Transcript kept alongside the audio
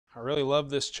really love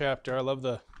this chapter. I love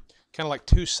the kind of like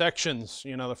two sections.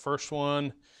 You know, the first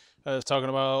one is talking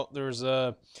about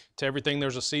to everything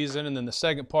there's a season, and then the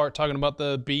second part talking about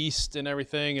the beast and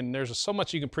everything. And there's so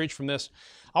much you can preach from this.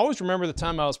 I always remember the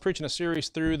time I was preaching a series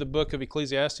through the book of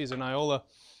Ecclesiastes in Iola,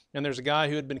 and there's a guy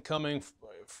who had been coming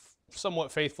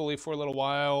somewhat faithfully for a little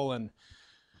while, and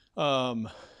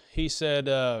he said,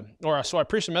 so I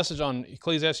preached a message on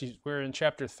Ecclesiastes. We're in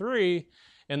chapter 3,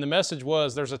 and the message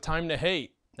was, there's a time to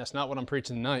hate. That's not what I'm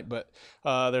preaching tonight, but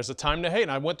there's a time to hate.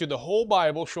 And I went through the whole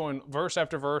Bible, showing verse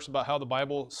after verse about how the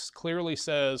Bible clearly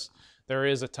says there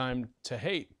is a time to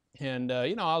hate. And,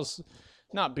 I was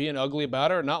not being ugly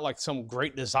about it, or not like some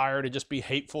great desire to just be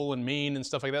hateful and mean and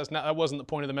stuff like that. That wasn't the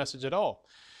point of the message at all.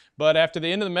 But after the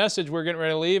end of the message, we're getting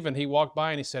ready to leave, and he walked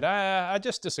by and he said, I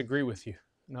just disagree with you.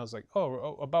 And I was like,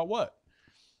 oh, about what?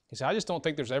 He said, I just don't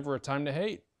think there's ever a time to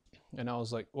hate. And I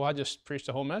was like, well, I just preached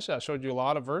a whole message. I showed you a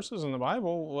lot of verses in the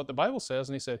Bible, what the Bible says.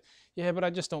 And he said, yeah, but I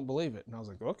just don't believe it. And I was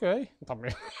like, okay.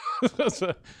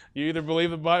 You either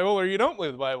believe the Bible or you don't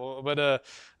believe the Bible. But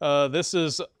this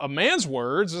is a man's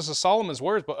words. This is Solomon's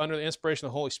words, but under the inspiration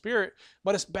of the Holy Spirit.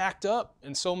 But it's backed up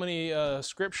in so many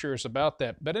scriptures about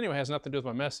that. But anyway, it has nothing to do with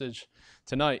my message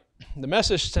tonight. The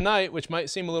message tonight, which might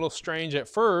seem a little strange at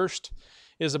first,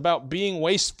 is about being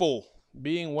wasteful.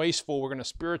 Being wasteful. We're going to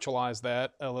spiritualize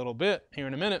that a little bit here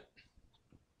in a minute.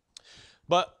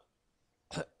 But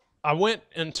I went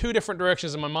in two different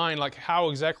directions in my mind, like how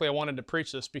exactly I wanted to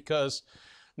preach this, because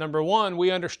number one, we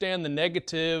understand the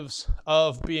negatives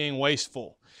of being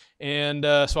wasteful. And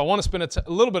so I want to spend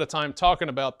a little bit of time talking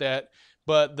about that,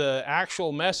 but the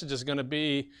actual message is going to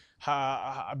be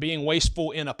being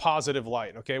wasteful in a positive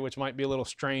light, okay, which might be a little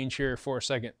strange here for a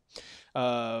second.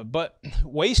 But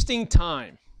wasting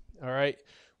time. All right,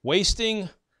 wasting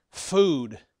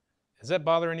food. Does that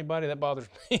bother anybody? That bothers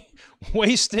me.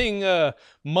 Wasting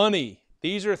money.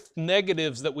 These are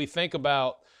negatives that we think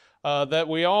about, that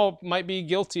we all might be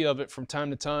guilty of it from time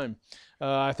to time.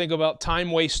 I think about time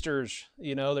wasters.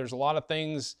 There's a lot of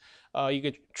things. You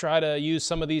could try to use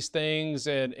some of these things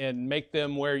and make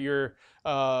them where you're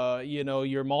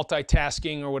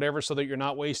multitasking or whatever, so that you're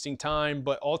not wasting time.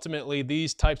 But ultimately,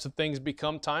 these types of things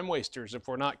become time wasters if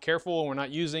we're not careful and we're not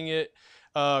using it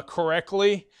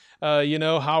correctly.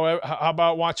 How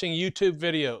about watching YouTube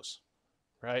videos,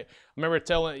 right? I remember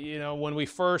telling, when we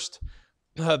first,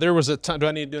 there was a time, do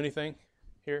I need to do anything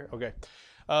here? Okay.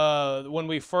 When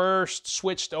we first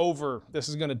switched over, this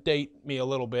is going to date me a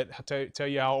little bit, I'll tell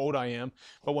you how old I am,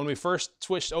 but when we first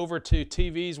switched over to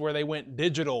TVs where they went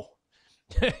digital,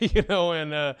 a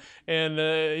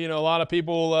lot of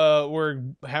people were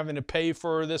having to pay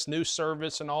for this new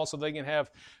service and all so they can have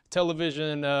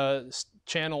television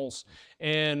channels.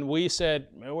 And we said,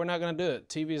 we're not going to do it.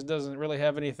 TV doesn't really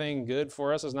have anything good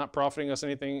for us. It's not profiting us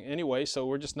anything anyway, so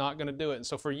we're just not going to do it. And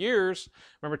so for years, I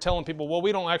remember telling people, well,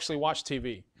 we don't actually watch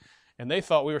TV. And they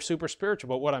thought we were super spiritual,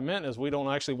 but what I meant is we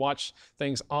don't actually watch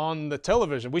things on the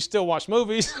television. We still watch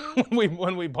movies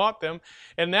when we bought them.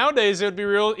 And nowadays, it would be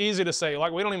real easy to say,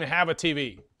 like, we don't even have a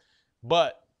TV.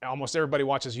 But almost everybody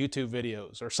watches YouTube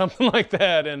videos or something like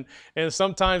that. And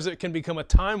sometimes it can become a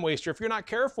time waster if you're not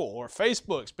careful. Or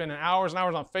Facebook, spending hours and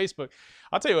hours on Facebook.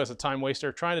 I'll tell you what's a time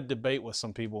waster, trying to debate with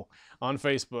some people on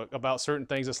Facebook about certain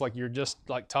things. It's like you're just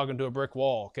like talking to a brick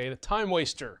wall, okay? The time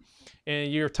waster.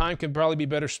 And your time can probably be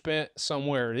better spent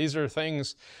somewhere. These are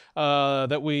things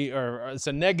that it's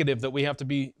a negative that we have to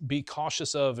be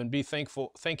cautious of and be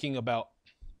thinking about.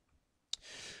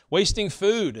 Wasting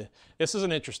food. This is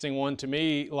an interesting one to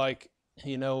me. Like,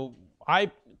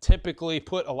 I typically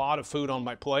put a lot of food on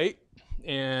my plate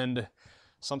and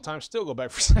sometimes still go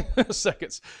back for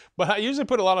seconds. But I usually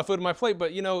put a lot of food on my plate.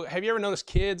 But, have you ever noticed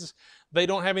kids, they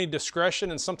don't have any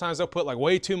discretion, and sometimes they'll put like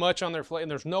way too much on their plate,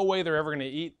 and there's no way they're ever going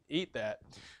to eat that.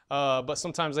 But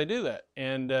sometimes they do that,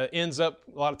 and ends up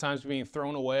a lot of times being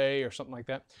thrown away or something like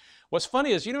that. What's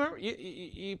funny is,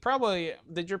 you probably,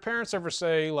 did your parents ever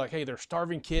say, like, hey, there's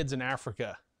starving kids in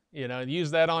Africa?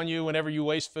 Use that on you whenever you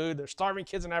waste food. There's starving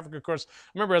kids in Africa. Of course, I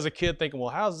remember as a kid thinking, well,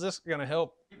 how's this going to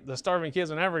help the starving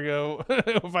kids in Africa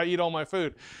if I eat all my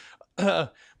food?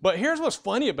 But here's what's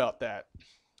funny about that.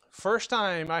 First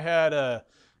time I had a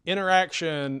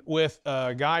interaction with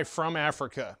a guy from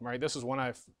Africa, right? This is when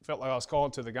I felt like I was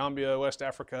called to the Gambia, West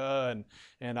Africa,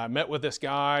 and I met with this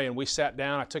guy, and we sat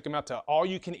down. I took him out to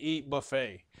all-you-can-eat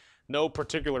buffet. No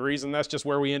particular reason. That's just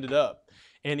where we ended up.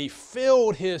 And he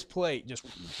filled his plate,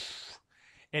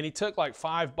 and he took like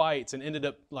 5 bites and ended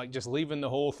up like just leaving the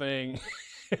whole thing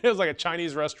It was like a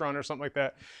Chinese restaurant or something like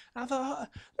that. And I thought,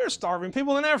 oh, there's starving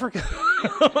people in Africa.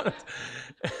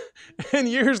 And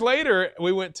years later,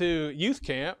 we went to youth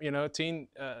camp,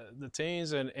 the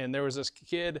teens, and there was this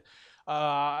kid.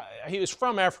 He was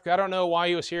from Africa. I don't know why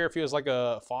he was here, if he was like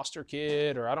a foster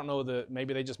kid, or I don't know,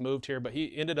 maybe they just moved here, but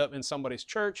he ended up in somebody's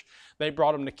church. They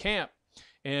brought him to camp.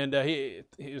 And he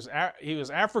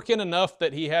was African enough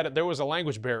that there was a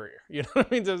language barrier. You know what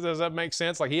I mean? Does that make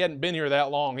sense? Like, he hadn't been here that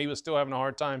long. He was still having a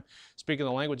hard time speaking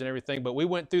the language and everything. But we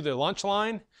went through the lunch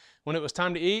line when it was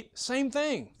time to eat. Same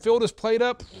thing. Filled his plate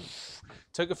up,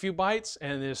 took a few bites,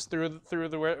 and just threw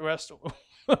the rest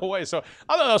away. So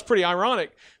I thought that was pretty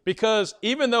ironic, because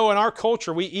even though in our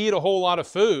culture we eat a whole lot of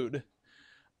food,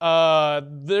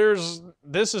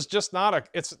 this is just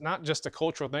it's not just a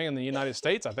cultural thing in the United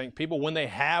States. I think people, when they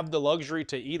have the luxury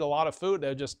to eat a lot of food,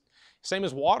 they're just, same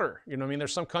as water. You know what I mean?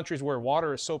 There's some countries where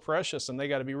water is so precious and they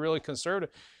got to be really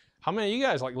conservative. How many of you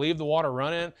guys like leave the water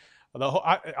running?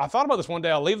 I thought about this one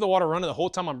day. I'll leave the water running the whole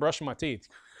time I'm brushing my teeth.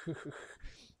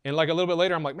 And like a little bit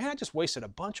later, I'm like, man, I just wasted a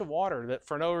bunch of water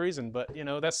for no reason. But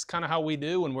that's kind of how we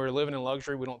do when we're living in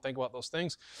luxury. We don't think about those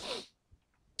things.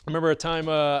 I remember a time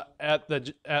at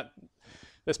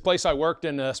this place I worked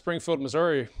in, Springfield,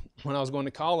 Missouri, when I was going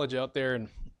to college out there, and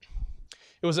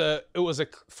it was a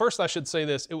first I should say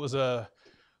this, it was a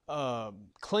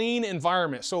clean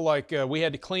environment. So like we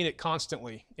had to clean it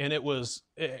constantly, and it was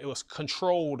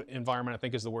controlled environment, I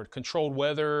think is the word. Controlled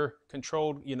weather,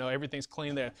 controlled, everything's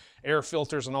clean, the air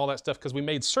filters and all that stuff, because we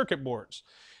made circuit boards.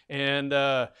 And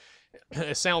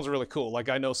it sounds really cool. Like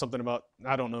I know something about,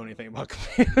 I don't know anything about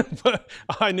computer, but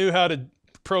I knew how to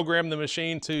program the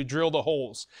machine to drill the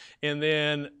holes. And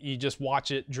then you just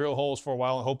watch it drill holes for a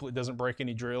while, and hopefully it doesn't break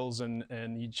any drills, and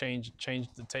you change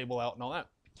the table out and all that.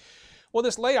 Well,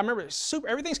 this lady, I remember,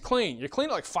 everything's clean. You clean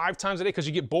it like 5 times a day because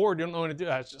you get bored, you don't know what to do.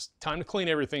 It's just time to clean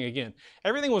everything again.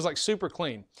 Everything was like super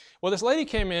clean. Well, this lady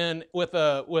came in with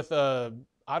a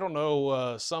I don't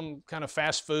know, some kind of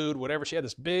fast food, whatever. She had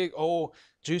this big, old,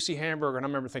 juicy hamburger, and I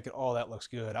remember thinking, oh, that looks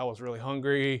good. I was really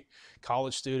hungry,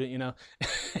 college student,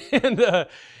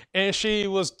 and she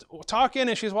was talking,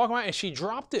 and she was walking by, and she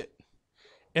dropped it,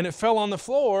 and it fell on the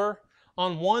floor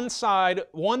on one side,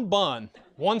 one bun,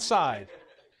 one side.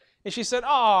 And she said,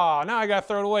 oh, now I got to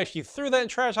throw it away. She threw that in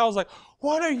trash. I was like,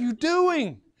 what are you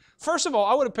doing? First of all,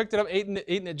 I would have picked it up, eaten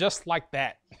it just like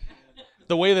that,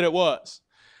 the way that it was.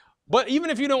 But even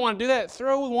if you don't want to do that,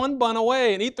 throw one bun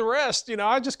away and eat the rest.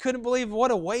 I just couldn't believe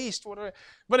what a waste.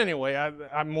 But anyway,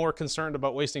 I'm more concerned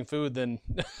about wasting food than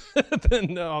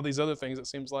all these other things, it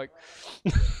seems like.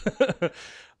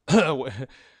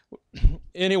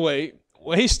 Anyway,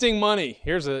 wasting money.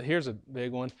 Here's a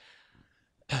big one.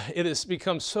 It has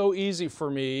become so easy for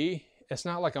me. It's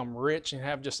not like I'm rich and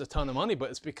have just a ton of money, but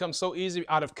it's become so easy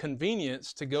out of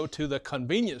convenience to go to the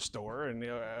convenience store, and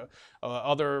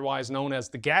otherwise known as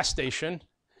the gas station,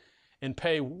 and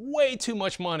pay way too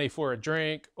much money for a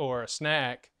drink or a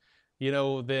snack,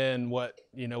 than what,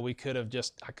 we could have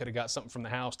I could have got something from the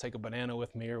house, take a banana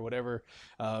with me or whatever,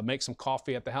 make some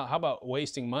coffee at the house. How about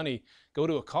wasting money? Go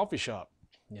to a coffee shop.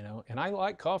 And I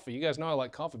like coffee. You guys know I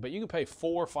like coffee, but you can pay $4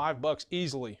 or $5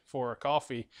 easily for a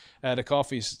coffee at a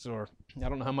coffee store. I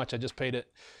don't know how much I just paid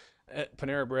at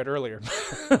Panera Bread earlier,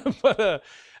 but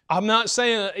I'm not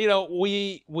saying,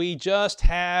 we just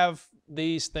have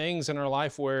these things in our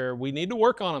life where we need to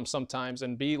work on them sometimes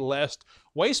and be less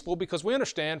wasteful, because we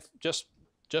understand just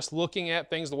looking at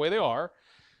things the way they are,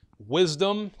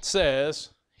 wisdom says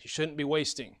you shouldn't be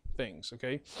wasting things,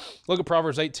 okay? Look at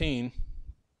Proverbs 18.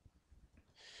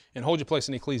 And hold your place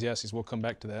in Ecclesiastes. We'll come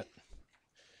back to that.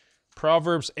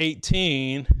 Proverbs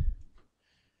 18,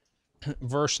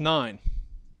 verse 9.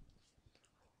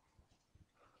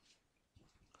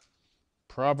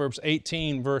 Proverbs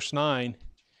 18, verse 9.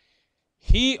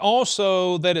 He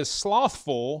also that is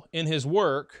slothful in his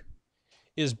work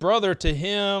is brother to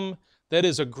him that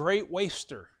is a great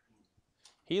waster.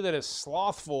 He that is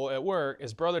slothful at work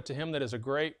is brother to him that is a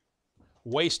great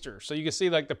waster. So you can see,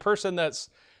 like, the person that's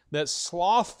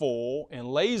slothful and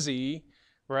lazy,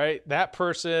 right? That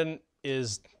person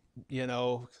is,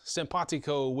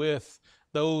 simpatico with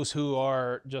those who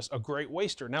are just a great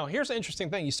waster. Now, here's the interesting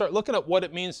thing. You start looking at what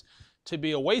it means to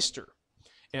be a waster.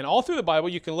 And all through the Bible,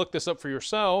 you can look this up for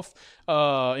yourself.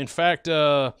 In fact,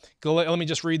 let me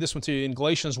just read this one to you. In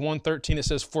Galatians 1:13, it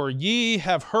says, "For ye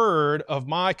have heard of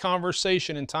my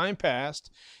conversation in time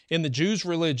past in the Jews'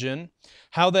 religion,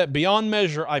 how that beyond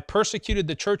measure I persecuted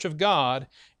the church of God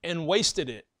and wasted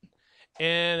it."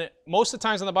 And most of the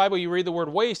times in the Bible, you read the word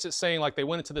waste, it's saying like they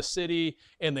went into the city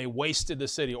and they wasted the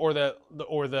city, or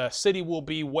the city will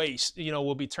be waste,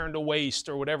 will be turned to waste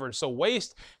or whatever. So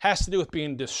waste has to do with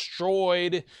being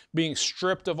destroyed, being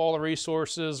stripped of all the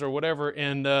resources or whatever,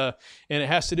 and it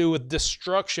has to do with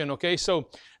destruction. Okay, so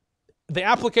the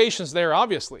applications there,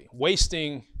 obviously,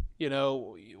 wasting,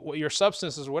 your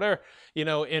substances or whatever,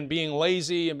 and being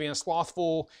lazy and being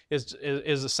slothful is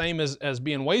the same as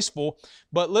being wasteful.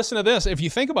 But listen to this. If you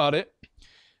think about it,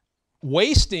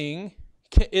 wasting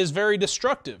is very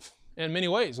destructive in many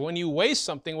ways. When you waste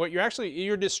something,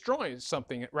 you're destroying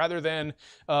something rather than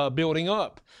building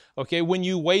up. Okay, when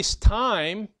you waste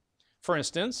time, for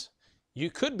instance, you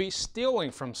could be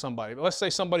stealing from somebody. Let's say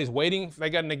somebody's waiting,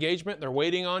 they got an engagement, they're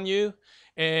waiting on you,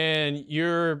 and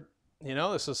you're,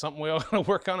 this is something we all got to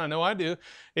work on, I know I do,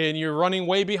 and you're running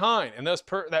way behind. And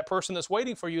that person that's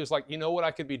waiting for you is like, what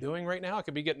I could be doing right now? I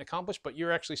could be getting accomplished, but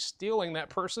you're actually stealing that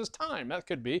person's time. That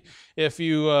could be if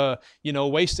you,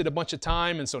 wasted a bunch of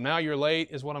time, and so now you're late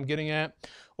is what I'm getting at.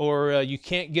 Or you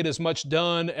can't get as much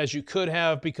done as you could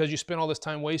have because you spent all this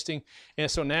time wasting.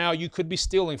 And so now you could be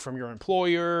stealing from your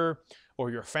employer or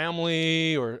your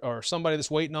family or somebody that's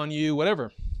waiting on you,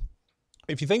 whatever.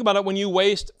 If you think about it, when you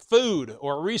waste food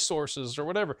or resources or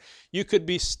whatever, you could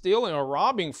be stealing or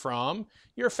robbing from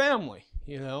your family.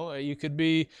 You could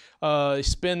be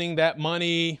spending that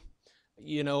money,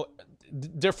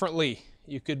 differently.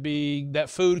 You could be, that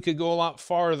food could go a lot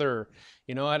farther.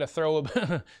 I had to throw,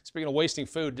 speaking of wasting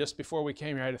food, just before we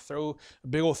came here, I had to throw a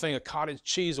big old thing of cottage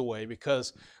cheese away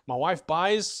because my wife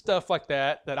buys stuff like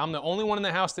that I'm the only one in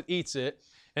the house that eats it,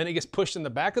 and it gets pushed in the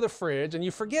back of the fridge, and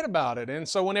you forget about it. And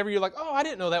so whenever you're like, oh, I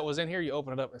didn't know that was in here, you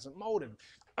open it up, and it's molded.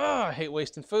 Oh, I hate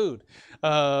wasting food.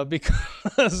 But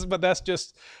that's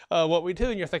just what we do,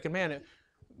 and you're thinking, man,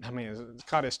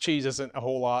 cottage cheese isn't a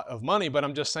whole lot of money, but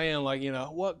I'm just saying, like,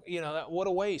 what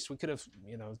a waste. We could have,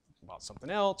 bought something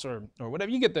else or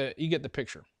whatever. You get the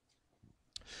picture.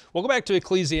 We'll go back to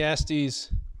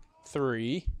Ecclesiastes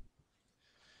 3.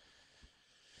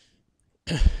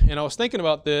 And I was thinking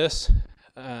about this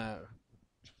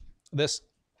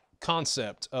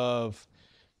concept of,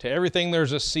 to everything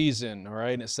there's a season, all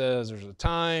right? And it says there's a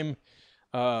time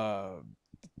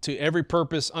to every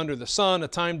purpose under the sun, a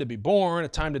time to be born, a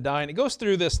time to die. And it goes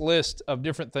through this list of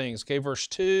different things. Okay, verse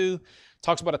 2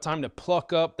 talks about a time to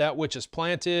pluck up that which is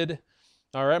planted.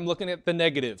 All right, I'm looking at the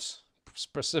negatives,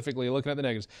 specifically looking at the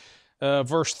negatives.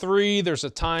 Verse 3, there's a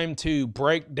time to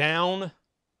break down.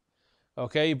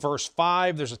 Okay, verse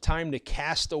 5, there's a time to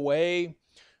cast away.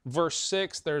 Verse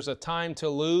 6, there's a time to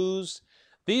lose.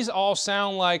 These all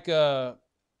sound like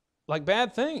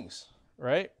bad things,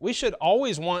 right? We should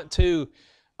always want to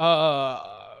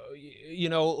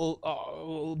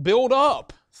build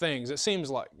up things, it seems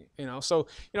like, So,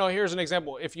 here's an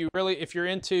example. If you're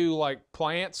into like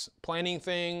planting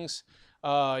things,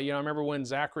 I remember when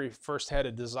Zachary first had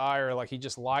a desire, like he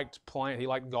just liked he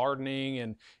liked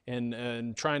gardening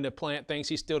and trying to plant things.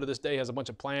 He still to this day has a bunch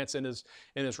of plants in his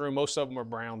room. Most of them are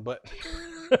brown, but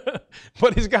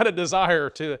but he's got a desire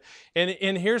to.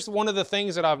 And here's one of the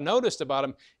things that I've noticed about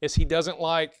him is he doesn't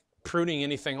like pruning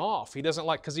anything off. He doesn't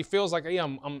like, because he feels like, hey,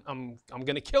 I'm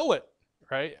going to kill it,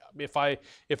 right? If I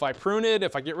prune it,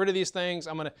 if I get rid of these things,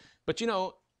 I'm going to. But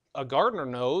a gardener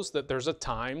knows that there's a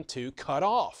time to cut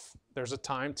off. There's a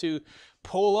time to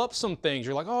pull up some things.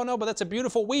 You're like, oh no, but that's a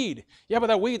beautiful weed. Yeah, but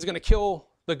that weed's going to kill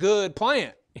the good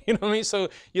plant. You know what I mean? So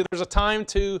there's a time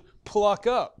to pluck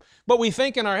up. But we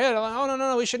think in our head, like, oh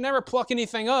no, we should never pluck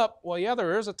anything up. Well, yeah,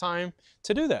 there is a time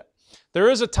to do that. There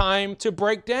is a time to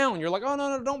break down. You're like, oh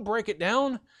no, don't break it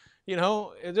down.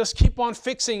 Just keep on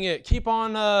fixing it. Keep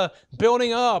on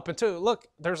building up. Look,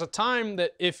 there's a time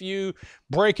that if you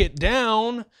break it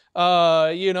down,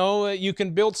 you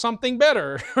can build something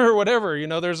better or whatever.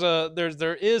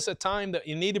 There is a time that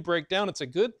you need to break down. It's a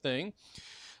good thing.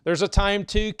 There's a time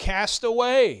to cast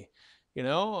away.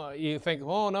 You think,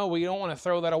 oh no, we don't want to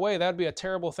throw that away. That'd be a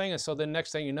terrible thing. And so then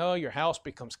next thing you know, your house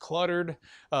becomes cluttered.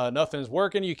 Nothing's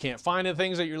working. You can't find the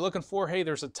things that you're looking for. Hey,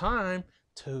 there's a time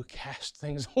to cast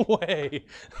things away,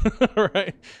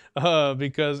 right?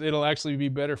 Because it'll actually be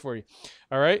better for you.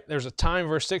 All right. There's a time,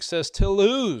 verse 6 says, to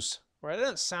lose, right? It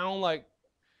doesn't sound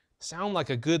like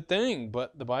a good thing,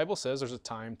 but the Bible says there's a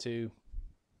time to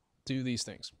do these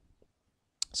things.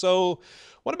 So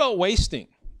what about wasting?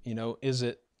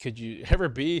 Could you ever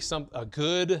be a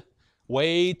good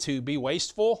way to be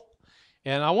wasteful?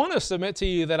 And I want to submit to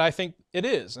you that I think it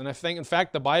is. And I think, in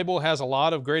fact, the Bible has a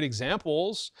lot of great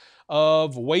examples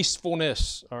of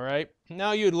wastefulness, all right?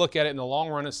 Now you'd look at it in the long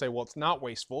run and say, well, it's not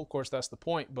wasteful. Of course, that's the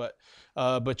point. But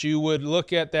you would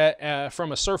look at that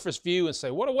from a surface view and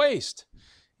say, what a waste,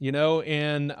 you know?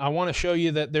 And I want to show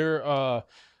you that the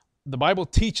Bible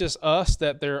teaches us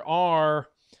that there are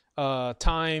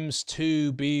times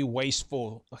to be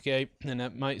wasteful, okay? And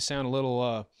that might sound a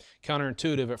little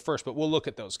counterintuitive at first, but we'll look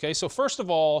at those, okay? So first of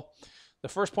all, the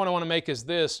first point I want to make is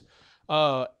this.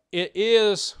 It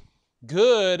is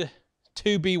good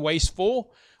to be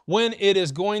wasteful when it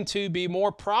is going to be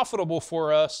more profitable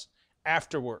for us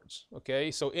afterwards,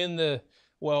 okay? So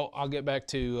I'll get back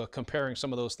to comparing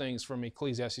some of those things from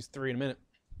Ecclesiastes 3 in a minute.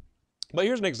 But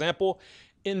here's an example.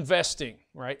 Investing,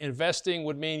 right? Investing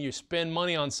would mean you spend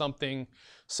money on something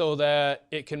so that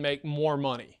it can make more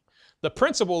money. The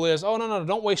principle is, oh, no,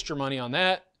 don't waste your money on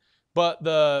that. But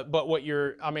the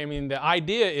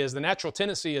idea is, the natural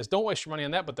tendency is don't waste your money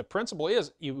on that. But the principle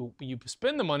is you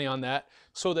spend the money on that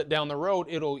so that down the road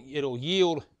it'll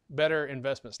yield better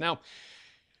investments. Now,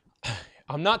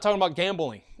 I'm not talking about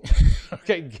gambling.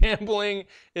 Okay, gambling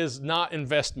is not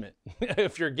investment.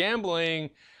 If you're gambling,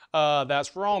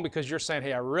 that's wrong, because you're saying,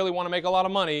 hey, I really want to make a lot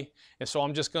of money, and so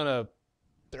I'm just going to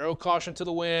throw caution to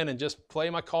the wind and just play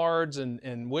my cards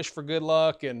and wish for good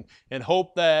luck and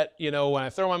hope that, you know, when I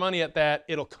throw my money at that,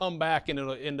 it'll come back and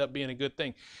it'll end up being a good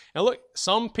thing. And look,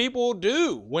 some people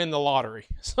do win the lottery.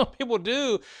 Some people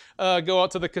do go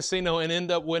out to the casino and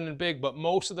end up winning big, but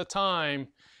most of the time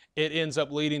it ends up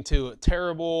leading to a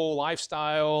terrible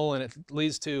lifestyle, and it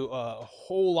leads to a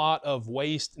whole lot of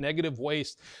waste, negative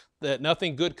waste, that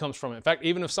nothing good comes from it. In fact,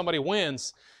 even if somebody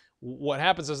wins, what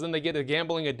happens is then they get a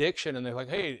gambling addiction, and they're like,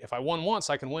 hey, if I won once,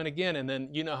 I can win again. And then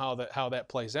you know how that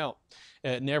plays out.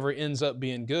 It never ends up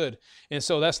being good. And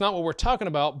so that's not what we're talking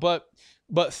about. But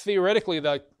theoretically,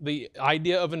 the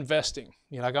idea of investing,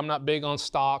 you know, like, I'm not big on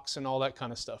stocks and all that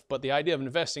kind of stuff, but the idea of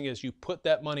investing is you put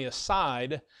that money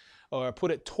aside, or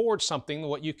put it towards something,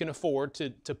 what you can afford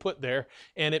to put there,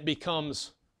 and it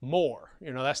becomes more.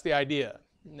 You know, that's the idea.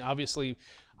 Obviously,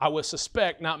 I would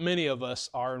suspect not many of us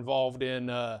are involved in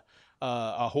a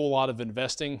whole lot of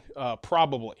investing.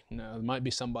 Probably. No, there might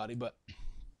be somebody, but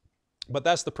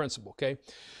that's the principle, okay?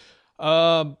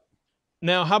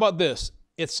 Now, how about this?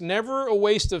 It's never a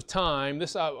waste of time.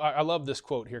 I love this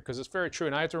quote here because it's very true,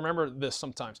 and I have to remember this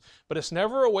sometimes. But it's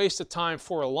never a waste of time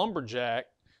for a lumberjack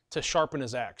to sharpen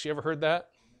his axe. You ever heard that?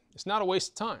 It's not a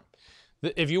waste of time.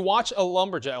 If you watch a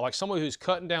lumberjack, like someone who's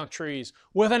cutting down trees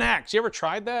with an axe, you ever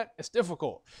tried that? It's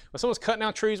difficult. When someone's cutting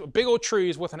down trees, big old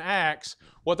trees with an axe,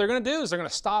 what they're going to do is they're going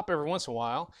to stop every once in a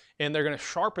while, and they're going to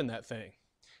sharpen that thing.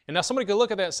 And now somebody could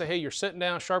look at that and say, hey, you're sitting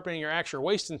down sharpening your axe, you're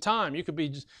wasting time. You could be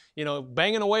just, you know,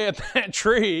 banging away at that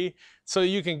tree so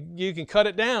you can cut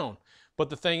it down. But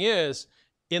the thing is,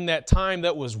 in that time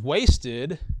that was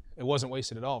wasted, it wasn't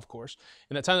wasted at all, of course.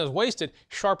 In that time that was wasted,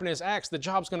 sharpening his axe, the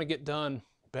job's going to get done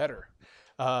better.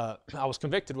 I was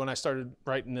convicted when I started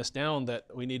writing this down that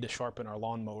we need to sharpen our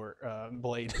lawnmower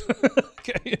blade.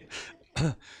 Okay,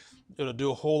 it'll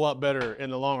do a whole lot better in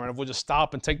the long run if we'll just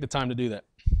stop and take the time to do that.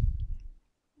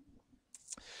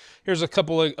 Here's a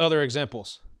couple of other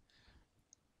examples.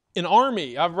 In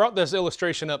Army, I've brought this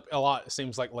illustration up a lot, it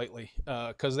seems like lately,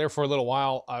 because there for a little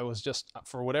while I was just,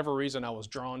 for whatever reason, I was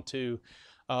drawn to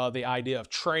the idea of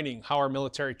training, how our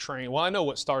military train. Well, I know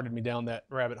what started me down that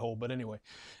rabbit hole, but anyway,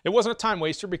 it wasn't a time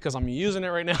waster because I'm using it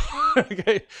right now.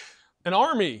 Okay, an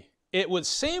Army, it would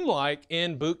seem like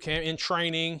in boot camp, in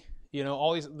training, you know,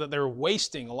 all these, that they're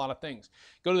wasting a lot of things.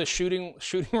 Go to the shooting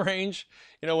range.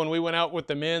 You know, when we went out with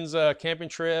the men's camping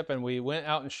trip and we went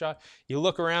out and shot, you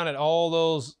look around at all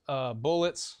those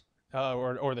bullets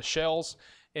or the shells,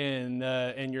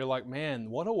 and you're like, man,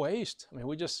 what a waste. I mean,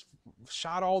 we just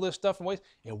shot all this stuff and waste.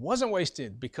 It wasn't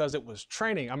wasted because it was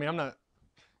training. I mean, I'm not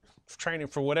training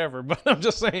for whatever, but I'm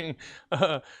just saying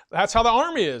that's how the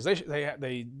Army is.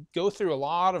 They go through a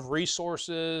lot of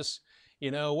resources. You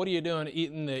know, what are you doing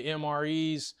eating the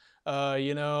MREs?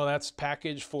 You know, that's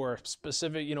packaged for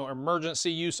specific, you know,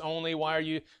 emergency use only. Why are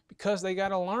you? Because they got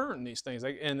to learn these things.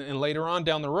 And later on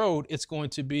down the road, it's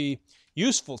going to be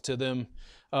useful to them.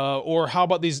 Or how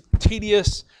about these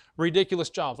tedious, ridiculous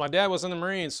jobs? My dad was in the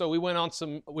Marines, so we were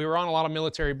on a lot of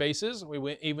military bases. We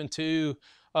went even to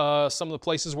some of the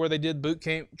places where they did boot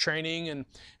camp training and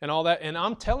all that. And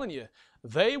I'm telling you,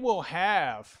 they will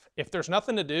have, if there's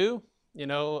nothing to do, you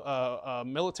know,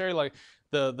 military, like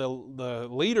the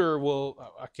leader will,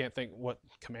 I can't think what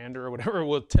commander or whatever,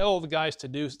 will tell the guys to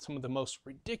do some of the most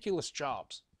ridiculous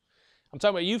jobs. I'm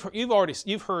talking about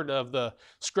you've heard of the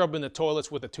scrubbing the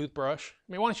toilets with a toothbrush.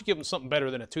 I mean, why don't you give them something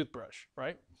better than a toothbrush,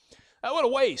 right? What a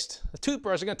waste. A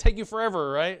toothbrush is going to take you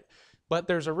forever, right? But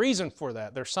there's a reason for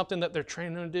that. There's something that they're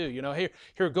training them to do. You know,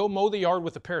 here, go mow the yard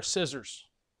with a pair of scissors,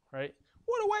 right?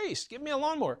 What a waste. Give me a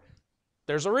lawnmower.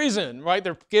 There's a reason, right?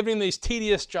 They're giving these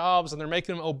tedious jobs and they're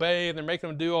making them obey and they're making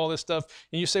them do all this stuff.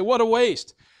 And you say, what a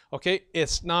waste. Okay,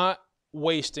 it's not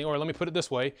wasting, or let me put it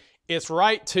this way. It's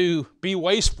right to be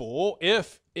wasteful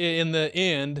if in the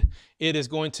end it is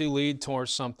going to lead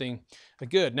towards something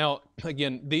good. Now,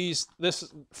 again, this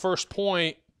first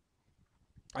point,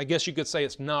 I guess you could say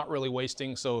it's not really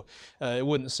wasting, so it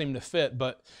wouldn't seem to fit.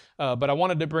 But I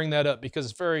wanted to bring that up because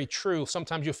it's very true.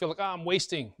 Sometimes you feel like, I'm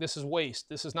wasting. This is waste.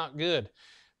 This is not good.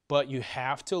 But you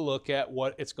have to look at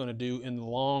what it's going to do in the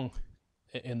long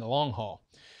haul.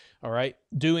 All right,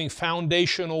 doing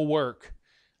foundational work.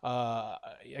 I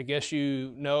guess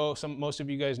most of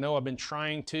you guys know I've been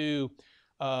trying to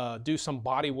do some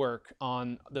body work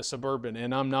on the Suburban,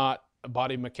 and I'm not a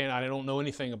body mechanic. I don't know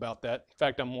anything about that. In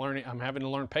fact, I'm having to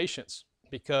learn patience,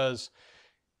 because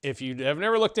if you have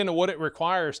never looked into what it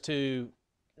requires to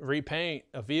repaint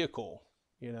a vehicle,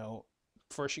 you know,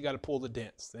 first you got to pull the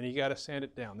dents, then you got to sand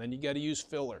it down, then you got to use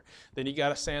filler, then you got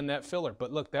to sand that filler.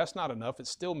 But look, that's not enough. It's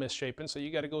still misshapen, so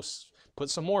you got to go put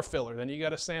some more filler, then you got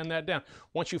to sand that down.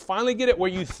 Once you finally get it where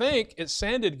you think it's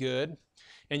sanded good,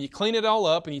 and you clean it all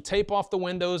up, and you tape off the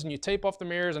windows, and you tape off the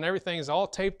mirrors, and everything is all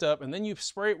taped up, and then you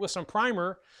spray it with some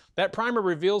primer, that primer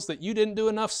reveals that you didn't do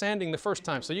enough sanding the first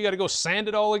time, so you got to go sand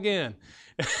it all again.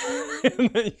 And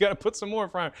then you got to put some more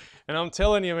primer. And I'm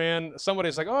telling you, man,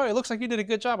 somebody's like, oh, it looks like you did a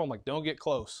good job. I'm like, don't get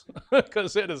close,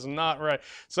 because it is not right.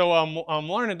 So I'm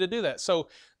learning to do that. So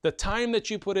the time that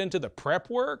you put into the prep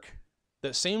work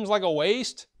that seems like a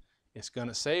waste, it's going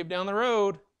to save down the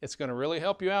road. It's going to really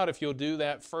help you out if you'll do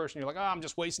that first. And you're like, oh, I'm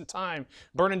just wasting time,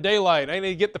 burning daylight. I need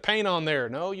to get the paint on there.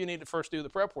 No, you need to first do the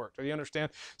prep work. Do you understand?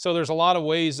 So there's a lot of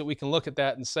ways that we can look at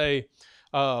that and say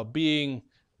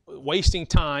wasting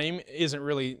time isn't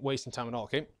really wasting time at all.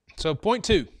 Okay. So point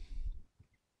 2.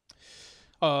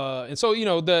 And so, you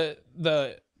know,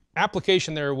 the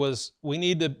application there was, we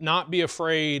need to not be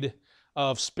afraid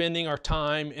of spending our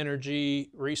time, energy,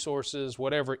 resources,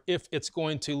 whatever, if it's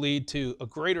going to lead to a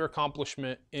greater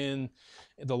accomplishment in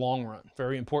the long run.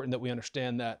 Very important that we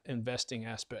understand that investing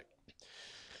aspect.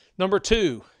 Number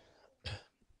 2,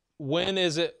 when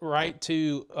is it right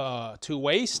to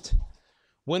waste?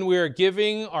 When we are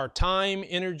giving our time,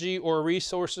 energy, or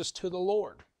resources to the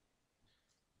Lord.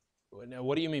 Now,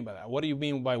 what do you mean by that? What do you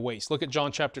mean by waste? Look at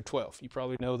John chapter 12. You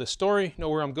probably know this story, know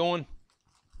where I'm going.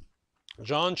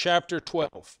 John chapter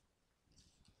 12.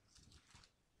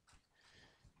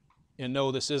 And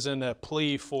no, this isn't a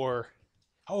plea for,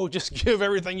 oh, just give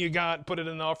everything you got, put it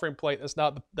in the offering plate. That's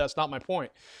not my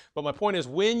point. But my point is,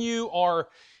 when you are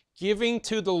giving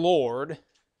to the Lord,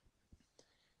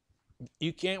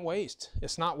 you can't waste.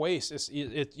 It's not waste.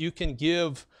 You can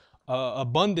give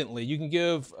abundantly. You can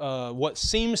give what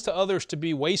seems to others to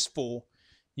be wasteful.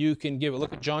 You can give it.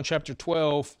 Look at John chapter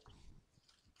 12.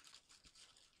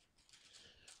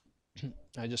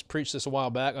 I just preached this a while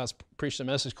back. I preached a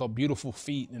message called Beautiful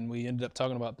Feet, and we ended up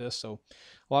talking about this. So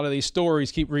a lot of these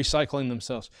stories keep recycling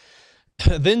themselves.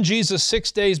 Then Jesus, 6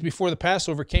 days before the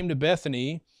Passover, came to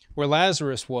Bethany, where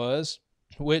Lazarus was,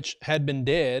 which had been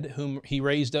dead, whom he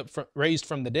raised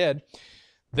from the dead.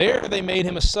 There they made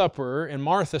him a supper, and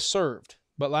Martha served.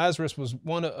 But Lazarus was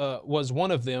one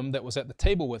of them that was at the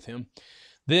table with him.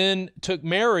 Then took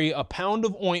Mary a pound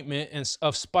of ointment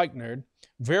of spikenard,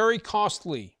 very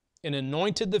costly, and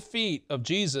anointed the feet of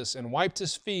Jesus and wiped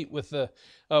his feet with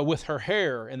her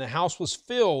hair, and the house was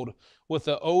filled with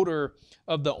the odor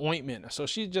of the ointment. So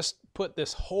she just put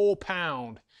this whole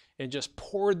pound and just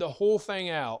poured the whole thing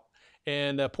out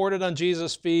and poured it on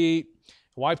Jesus' feet,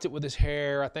 wiped it with his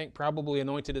hair. I think probably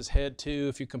anointed his head too,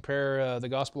 if you compare the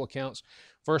gospel accounts.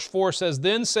 Verse 4 says,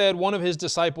 Then said one of his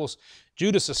disciples,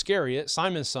 Judas Iscariot,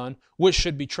 Simon's son, which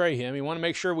should betray him. You want to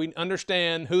make sure we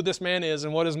understand who this man is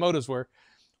and what his motives were.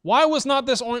 Why was not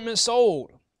this ointment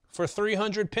sold for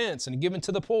 300 pence and given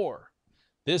to the poor?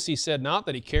 This he said not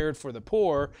that he cared for the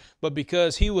poor, but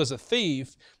because he was a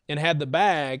thief and had the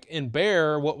bag and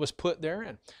bare what was put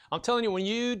therein. I'm telling you, when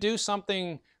you do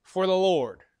something for the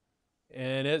Lord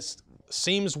and it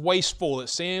seems wasteful, it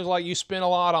seems like you spent a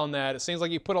lot on that, it seems like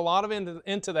you put a lot of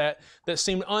into that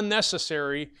seemed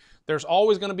unnecessary, there's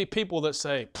always going to be people that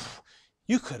say,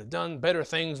 you could have done better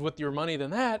things with your money than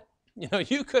that. You know,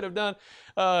 you could have done,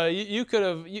 you could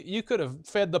have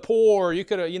fed the poor. You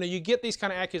could have, you get these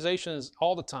kind of accusations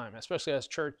all the time, especially as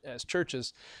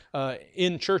churches,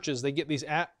 in churches, they get these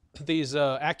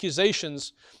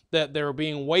accusations that they're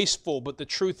being wasteful. But the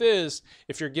truth is,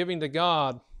 if you're giving to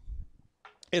God,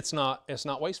 it's not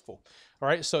wasteful. All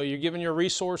right, so you're giving your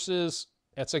resources.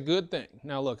 That's a good thing.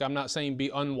 Now, look, I'm not saying be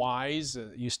unwise.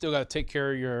 You still got to take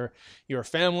care of your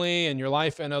family and your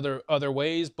life in other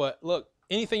ways. But look,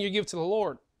 anything you give to the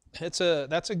Lord, that's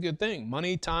a good thing.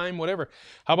 Money, time, whatever.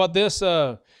 How about this?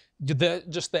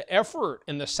 Just the effort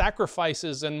and the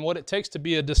sacrifices and what it takes to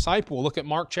be a disciple. Look at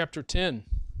Mark chapter 10.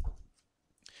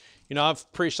 You know,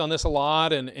 I've preached on this a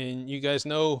lot, and you guys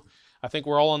know, I think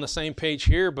we're all on the same page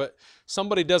here, but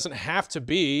somebody doesn't have to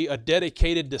be a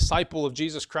dedicated disciple of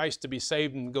Jesus Christ to be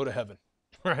saved and go to heaven,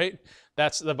 right?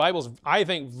 The Bible's, I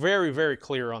think, very, very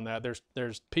clear on that.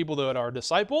 There's people that are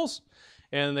disciples,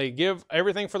 and they give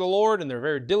everything for the Lord, and they're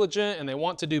very diligent, and they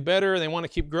want to do better, and they want to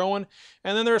keep growing.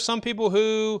 And then there are some people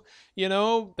who, you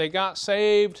know, they got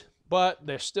saved, but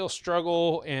they still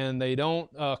struggle, and they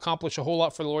don't accomplish a whole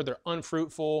lot for the Lord. They're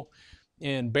unfruitful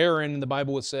and barren, the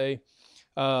Bible would say.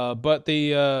 But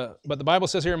the Bible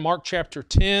says here in Mark chapter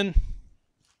 10,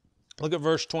 look at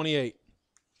verse 28.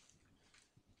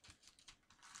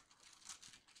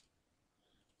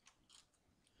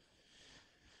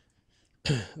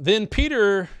 Then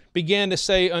Peter began to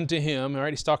say unto him, all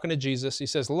right, he's talking to Jesus. He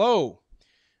says, Lo,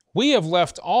 we have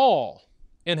left all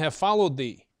and have followed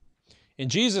thee. And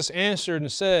Jesus answered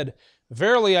and said,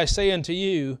 Verily I say unto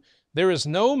you, there is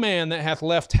no man that hath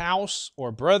left house,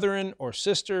 or brethren, or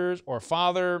sisters, or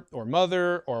father, or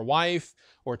mother, or wife,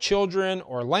 or children,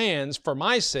 or lands for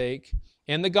my sake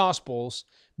and the gospel's,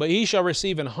 but he shall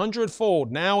receive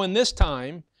 100-fold now in this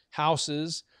time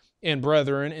houses, and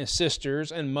brethren, and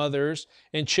sisters, and mothers,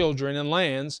 and children, and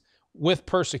lands, with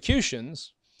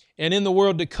persecutions, and in the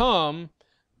world to come,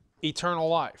 eternal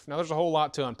life. Now, there's a whole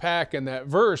lot to unpack in that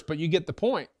verse, but you get the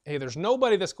point. Hey, there's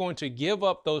nobody that's going to give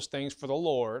up those things for the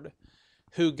Lord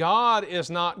who God is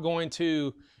not going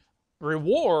to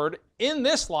reward in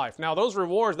this life. Now, those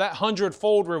rewards, that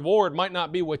 100-fold reward might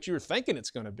not be what you're thinking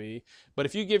it's going to be, but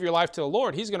if you give your life to the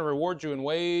Lord, He's going to reward you in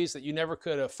ways that you never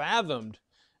could have fathomed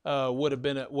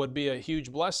would be a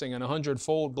huge blessing and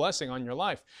 100-fold blessing on your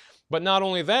life. But not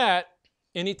only that,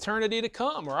 in eternity to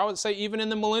come, or I would say even in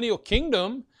the millennial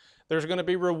kingdom, there's going to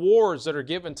be rewards that are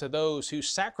given to those who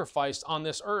sacrificed on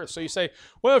this earth. So you say,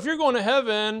 well, if you're going to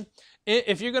heaven,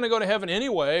 if you're going to go to heaven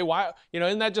anyway, why,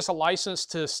 isn't that just a license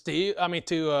to steal? I mean,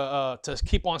 to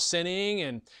keep on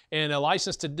sinning and a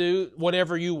license to do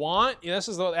whatever you want? This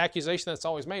is the accusation that's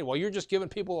always made. Well, you're just giving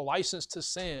people a license to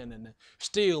sin and to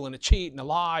steal and to cheat and to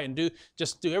lie and do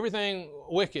everything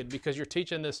wicked because you're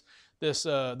teaching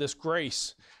this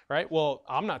grace. Right? Well,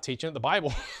 I'm not teaching it. The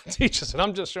Bible teaches it.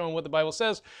 I'm just showing what the Bible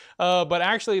says. But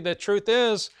actually, the truth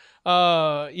is,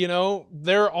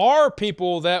 there are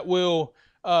people that will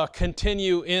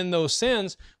continue in those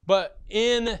sins. But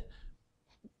in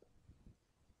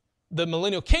the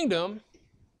millennial kingdom,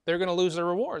 they're going to lose their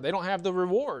reward. They don't have the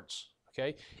rewards.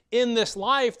 Okay? In this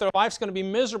life, their life's going to be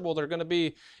miserable. They're going to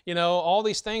be, all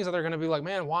these things that they're going to be like,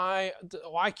 man, why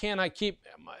can't I keep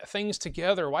things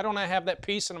together? Why don't I have that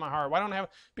peace in my heart?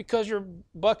 Because you're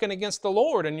bucking against the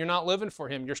Lord and you're not living for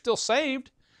Him. You're still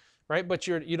saved, right? But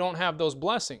you don't have those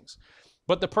blessings.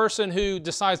 But the person who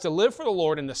decides to live for the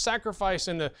Lord and to sacrifice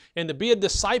and to be a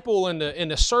disciple and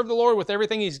to serve the Lord with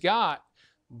everything he's got,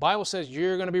 the Bible says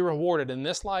you're going to be rewarded in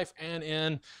this life and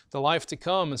in the life to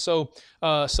come. And so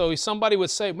somebody would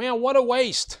say, man, what a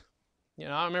waste.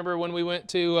 I remember when we went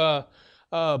to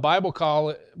Bible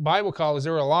college,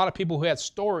 there were a lot of people who had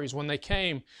stories when they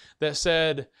came that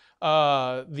said,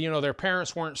 their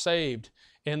parents weren't saved.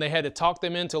 And they had to talk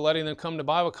them into letting them come to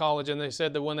Bible college. And they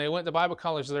said that when they went to Bible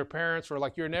college, their parents were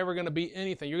like, you're never going to be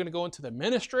anything. You're going to go into the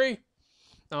ministry.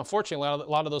 Now, unfortunately, a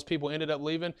lot of those people ended up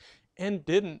leaving and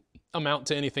didn't amount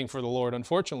to anything for the Lord,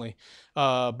 unfortunately.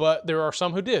 But there are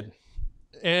some who did.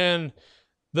 And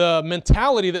the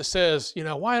mentality that says,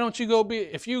 why don't you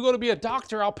if you go to be a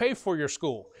doctor, I'll pay for your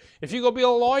school. If you go be a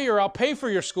lawyer, I'll pay for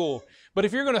your school. But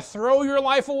if you're going to throw your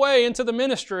life away into the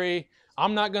ministry,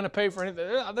 I'm not going to pay for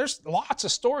anything. There's lots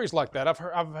of stories like that. I've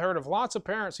heard of lots of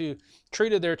parents who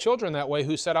treated their children that way,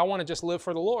 who said, I want to just live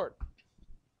for the Lord.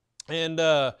 And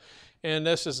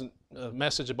this isn't a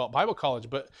message about Bible college,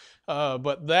 but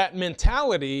that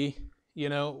mentality,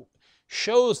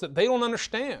 shows that they don't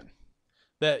understand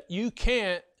that you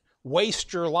can't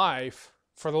waste your life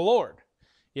for the Lord,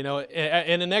 in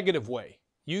a negative way.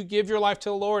 You give your life to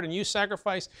the Lord and you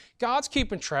sacrifice. God's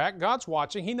keeping track. God's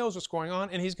watching. He knows what's going on,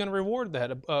 and He's going to reward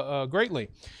that greatly.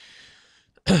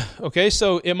 Okay,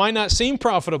 so it might not seem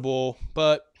profitable,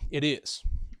 but it is.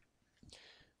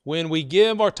 When we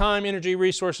give our time, energy,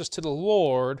 resources to the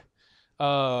Lord,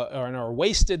 are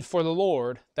wasted for the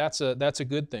Lord, that's a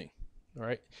good thing. All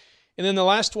right. And then the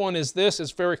last one is this,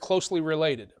 is very closely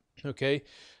related. Okay.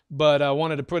 But I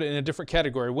wanted to put it in a different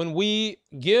category. When we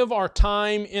give our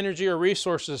time, energy, or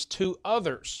resources to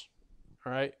others,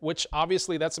 all right, which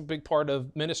obviously that's a big part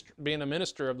of being a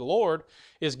minister of the Lord,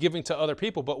 is giving to other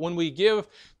people. But when we give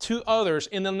to others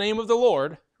in the name of the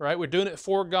Lord, right, we're doing it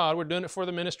for God, we're doing it for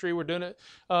the ministry, we're doing it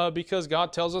because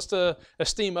God tells us to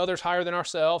esteem others higher than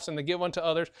ourselves and to give unto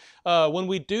others. When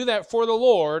we do that for the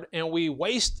Lord and we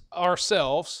waste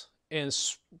ourselves and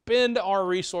spend our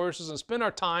resources and spend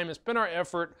our time and spend our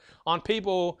effort on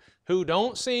people who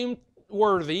don't seem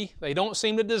worthy, they don't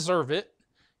seem to deserve it.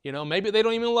 You know, maybe they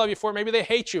don't even love you for it. Maybe they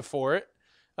hate you for it,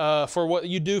 for what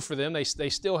you do for them. They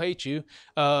still hate you.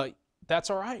 That's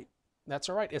all right. That's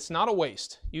all right. It's not a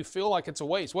waste. You feel like it's a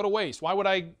waste. What a waste. Why would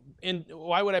I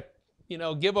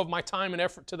give of my time and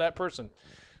effort to that person?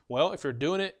 Well, if you're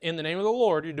doing it in the name of the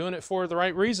Lord, you're doing it for the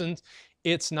right reasons,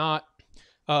 it's not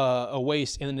a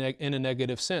waste in a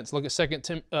negative sense. Look at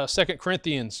 2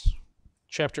 Corinthians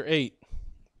chapter 8.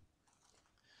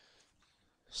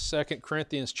 2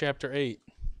 Corinthians chapter 8.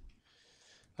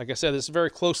 Like I said, this is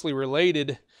very closely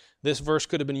related. This verse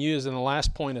could have been used in the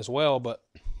last point as well, but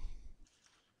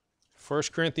 1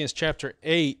 Corinthians chapter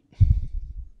 8.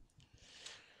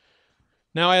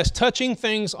 Now, as touching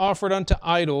things offered unto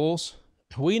idols,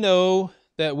 we know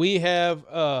that we have...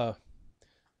 hold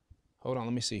on,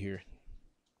 let me see here.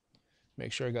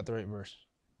 Make sure I got the right verse.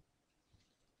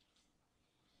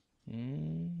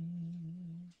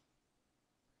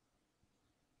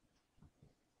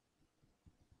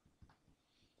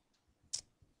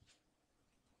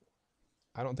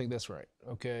 I don't think that's right.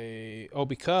 Okay. Oh,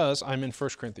 because I'm in 1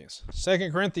 Corinthians.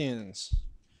 2 Corinthians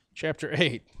chapter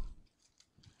 8.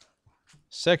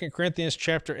 2 Corinthians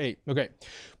chapter 8. Okay.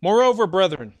 Moreover,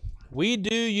 brethren, we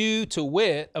do you to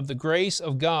wit of the grace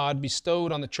of God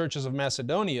bestowed on the churches of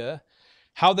Macedonia,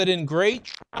 how that in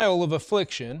great trial of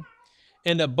affliction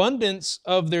and abundance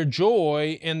of their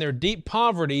joy and their deep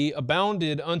poverty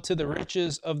abounded unto the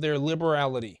riches of their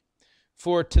liberality.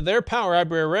 For to their power I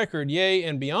bear record, yea,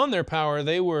 and beyond their power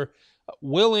they were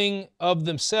willing of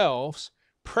themselves,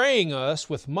 praying us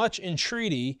with much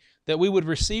entreaty that we would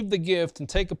receive the gift and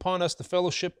take upon us the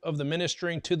fellowship of the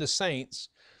ministering to the saints.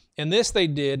 And this they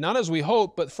did, not as we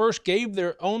hoped, but first gave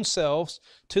their own selves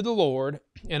to the Lord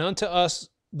and unto us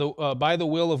by the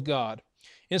will of God,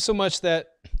 insomuch that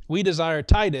we desire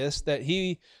Titus that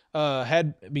he as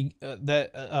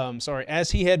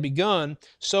he had begun,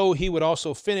 so he would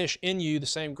also finish in you the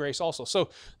same grace also. So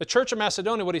the church of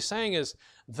Macedonia, what he's saying is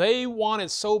they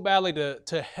wanted so badly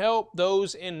to help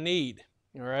those in need.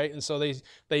 All right, and so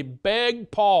they begged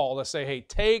Paul to say, hey,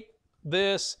 take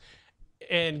this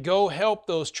and go help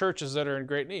those churches that are in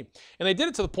great need. And they did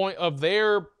it to the point of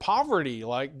their poverty,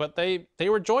 but they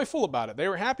were joyful about it. They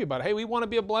were happy about it. Hey, we want to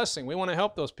be a blessing. We want to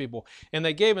help those people. And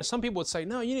they gave, and some people would say,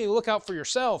 no, you need to look out for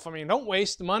yourself. I mean, don't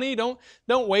waste the money. Don't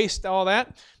waste all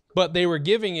that. But they were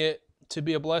giving it to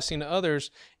be a blessing to others.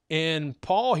 And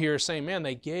Paul here is saying, man,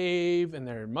 they gave, and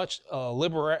they're much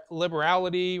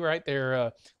liberality, right?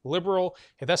 They're liberal.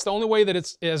 If that's the only way that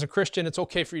it's, as a Christian, it's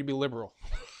okay for you to be liberal.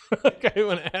 Okay,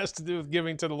 when it has to do with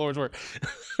giving to the Lord's work.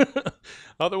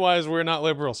 Otherwise, we're not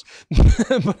liberals.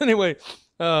 But anyway,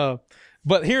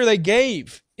 but here they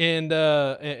gave, and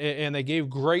they gave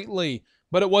greatly,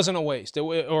 but it wasn't a waste,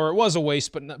 or it was a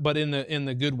waste, but in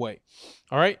the good way.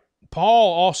 All right.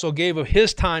 Paul also gave of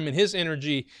his time and his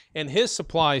energy and his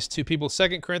supplies to people.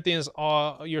 2 Corinthians,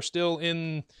 you're still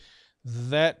in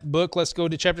that book. Let's go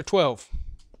to chapter 12.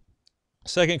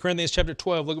 2 Corinthians chapter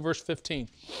 12, look at verse 15.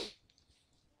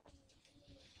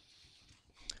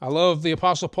 I love the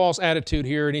Apostle Paul's attitude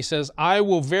here, and he says, I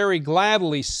will very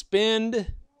gladly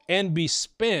spend and be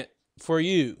spent for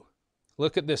you.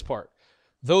 Look at this part.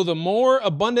 Though the more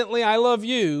abundantly I love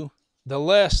you, the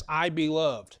less I be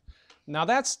loved. Now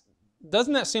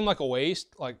doesn't that seem like a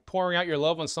waste? Like pouring out your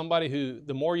love on somebody who,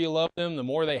 the more you love them, the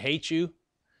more they hate you.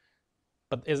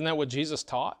 But isn't that what Jesus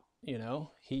taught? You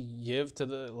know, he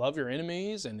love your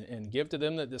enemies and give to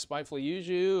them that despitefully use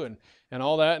you and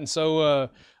all that. And so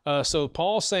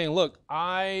Paul's saying, look,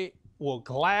 I will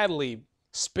gladly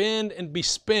spend and be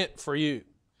spent for you.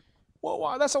 Well,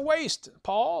 wow, that's a waste,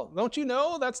 Paul. Don't you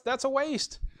know that's a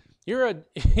waste? You're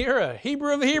a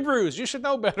Hebrew of the Hebrews. You should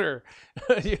know better.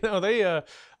 You know,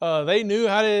 they knew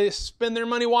how to spend their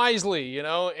money wisely, you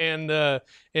know,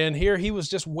 and here he was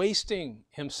just wasting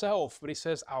himself, but he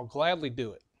says, I'll gladly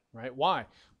do it. Right? Why?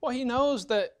 Well, he knows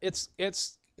that it's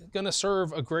going to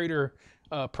serve a greater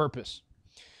purpose.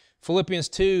 Philippians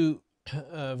 2,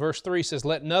 verse 3 says,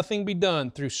 let nothing be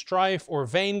done through strife or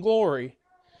vainglory,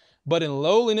 but in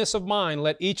lowliness of mind,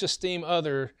 let each esteem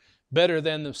other better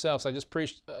than themselves. I just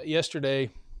preached yesterday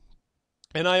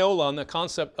in Iola on the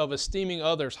concept of esteeming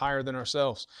others higher than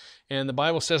ourselves. And the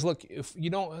Bible says, look, if you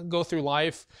don't go through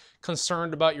life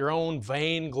concerned about your own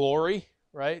vain glory,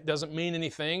 right? Doesn't mean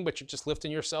anything, but you're just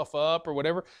lifting yourself up or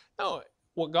whatever. No,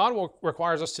 what God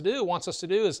requires us to do, wants us to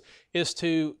do is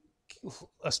to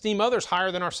esteem others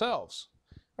higher than ourselves.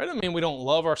 Right? I mean, we don't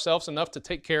love ourselves enough to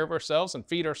take care of ourselves and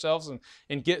feed ourselves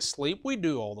and get sleep. We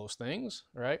do all those things,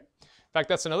 right? In fact,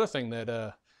 that's another thing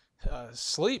that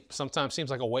sleep sometimes seems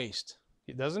like a waste.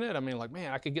 Doesn't it? I mean, like,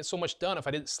 man, I could get so much done if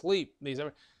I didn't sleep.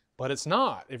 But it's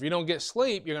not. If you don't get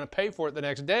sleep, you're going to pay for it the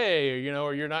next day,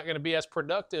 or you're not going to be as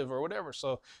productive or whatever.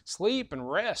 So sleep and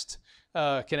rest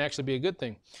can actually be a good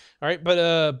thing. All right,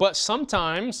 but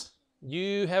sometimes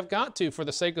you have got to, for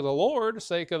the sake of the Lord, the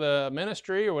sake of the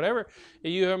ministry or whatever,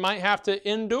 you might have to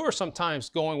endure sometimes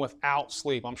going without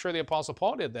sleep. I'm sure the Apostle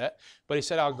Paul did that, but he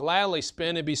said, I'll gladly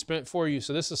spend and be spent for you.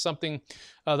 So this is something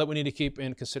that we need to keep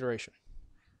in consideration.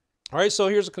 All right, so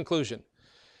here's a conclusion.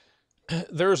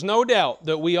 There's no doubt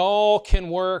that we all can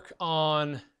work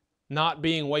on not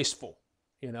being wasteful,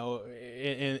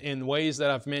 in ways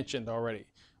that I've mentioned already.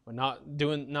 We're not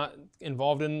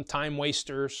involved in time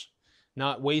wasters,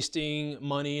 not wasting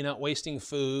money, not wasting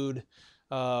food.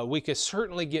 We could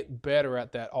certainly get better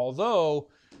at that. Although,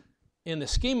 in the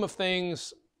scheme of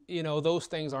things, those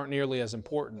things aren't nearly as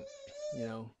important,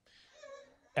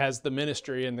 as the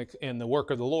ministry and the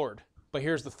work of the Lord. But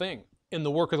here's the thing. In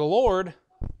the work of the Lord,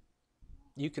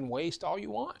 you can waste all you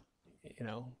want.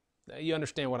 You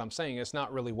understand what I'm saying. It's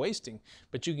not really wasting,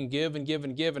 but you can give and give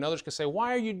and give, and others can say,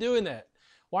 why are you doing that?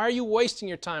 Why are you wasting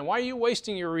your time? Why are you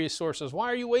wasting your resources? Why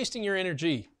are you wasting your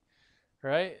energy?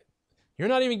 Right? You're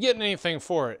not even getting anything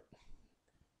for it.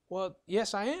 Well,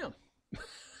 yes, I am.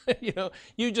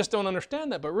 You just don't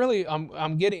understand that. But really,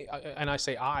 I'm getting, and I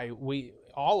say we,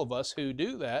 all of us who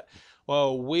do that.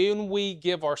 Well, when we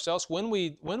give ourselves, when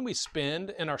we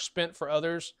spend and are spent for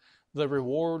others, the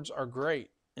rewards are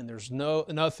great, and there's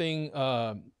nothing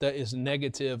that is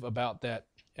negative about that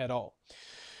at all.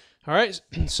 All right,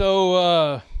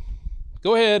 so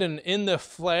go ahead and in our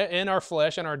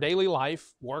flesh, in our daily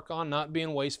life, work on not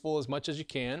being wasteful as much as you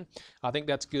can. I think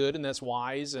that's good and that's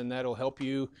wise, and that'll help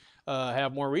you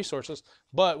have more resources.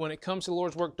 But when it comes to the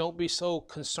Lord's work, don't be so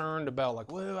concerned about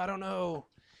like, well, I don't know.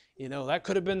 That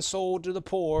could have been sold to the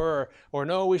poor, or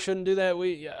no, we shouldn't do that.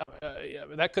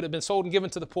 That could have been sold and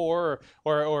given to the poor,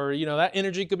 or that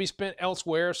energy could be spent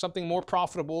elsewhere, something more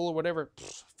profitable or whatever.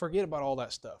 Forget about all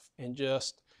that stuff and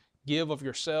just give of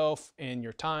yourself and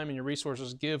your time and your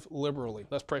resources. Give liberally.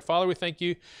 Let's pray. Father, we thank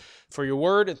you for your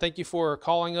word, and thank you for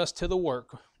calling us to the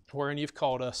work wherein you've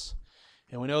called us.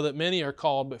 And we know that many are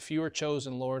called, but few are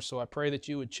chosen, Lord. So I pray that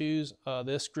you would choose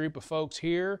this group of folks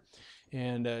here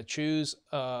and choose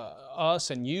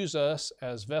us and use us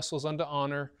as vessels unto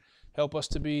honor. Help us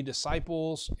to be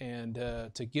disciples and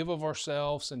to give of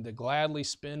ourselves and to gladly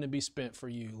spend and be spent for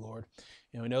you, Lord.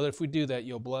 And we know that if we do that,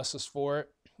 you'll bless us for it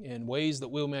in ways that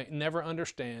we'll never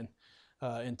understand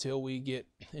until we get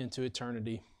into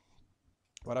eternity.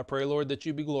 But I pray, Lord, that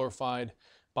you be glorified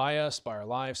by us, by our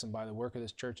lives, and by the work of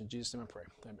this church. In Jesus' name I pray.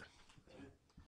 Amen.